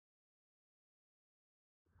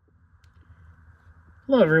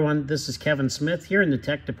Hello everyone, this is Kevin Smith here in the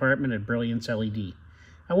tech department at Brilliance LED.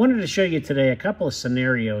 I wanted to show you today a couple of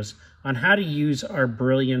scenarios on how to use our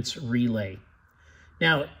Brilliance Relay.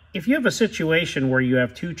 Now, if you have a situation where you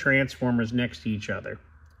have two transformers next to each other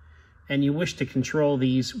and you wish to control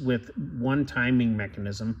these with one timing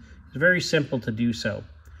mechanism, it's very simple to do so.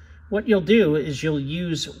 What you'll do is you'll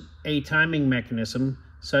use a timing mechanism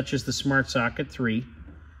such as the Smart Socket 3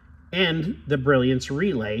 and the Brilliance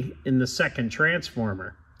Relay in the second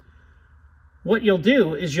transformer. What you'll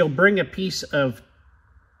do is you'll bring a piece of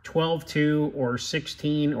 12-2 or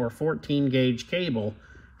 16 or 14 gauge cable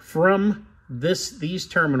from these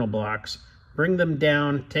terminal blocks, bring them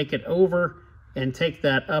down, take it over, and take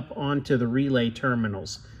that up onto the relay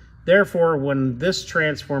terminals. Therefore, when this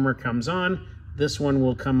transformer comes on, this one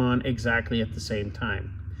will come on exactly at the same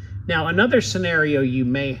time. Now, another scenario you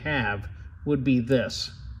may have would be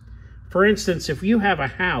this. For instance, if you have a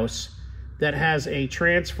house that has a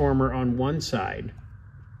transformer on one side,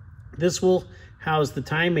 this will house the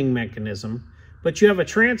timing mechanism, but you have a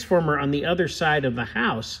transformer on the other side of the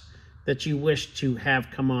house that you wish to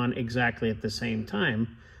have come on exactly at the same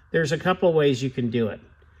time, there's a couple ways you can do it.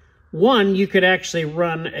 One, you could actually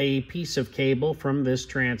run a piece of cable from this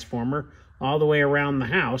transformer all the way around the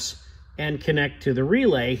house and connect to the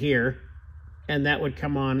relay here, and that would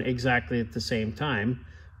come on exactly at the same time.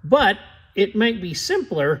 But it might be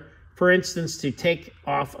simpler, for instance, to take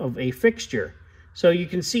off of a fixture. So you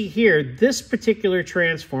can see here, this particular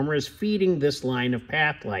transformer is feeding this line of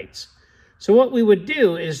path lights. So what we would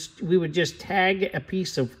do is we would just tag a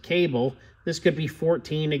piece of cable. This could be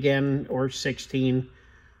 14 again or 16.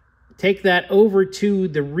 Take that over to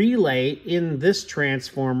the relay in this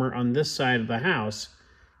transformer on this side of the house,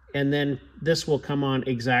 and then this will come on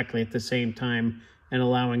exactly at the same time and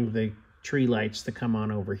allowing the tree lights to come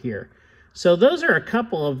on over here. So those are a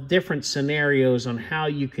couple of different scenarios on how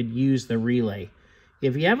you could use the relay.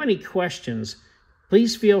 If you have any questions,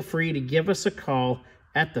 please feel free to give us a call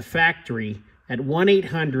at the factory at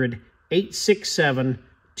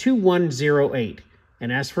 1-800-867-2108.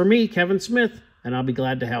 And as for me, Kevin Smith, and I'll be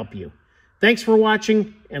glad to help you. Thanks for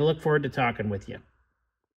watching, and look forward to talking with you.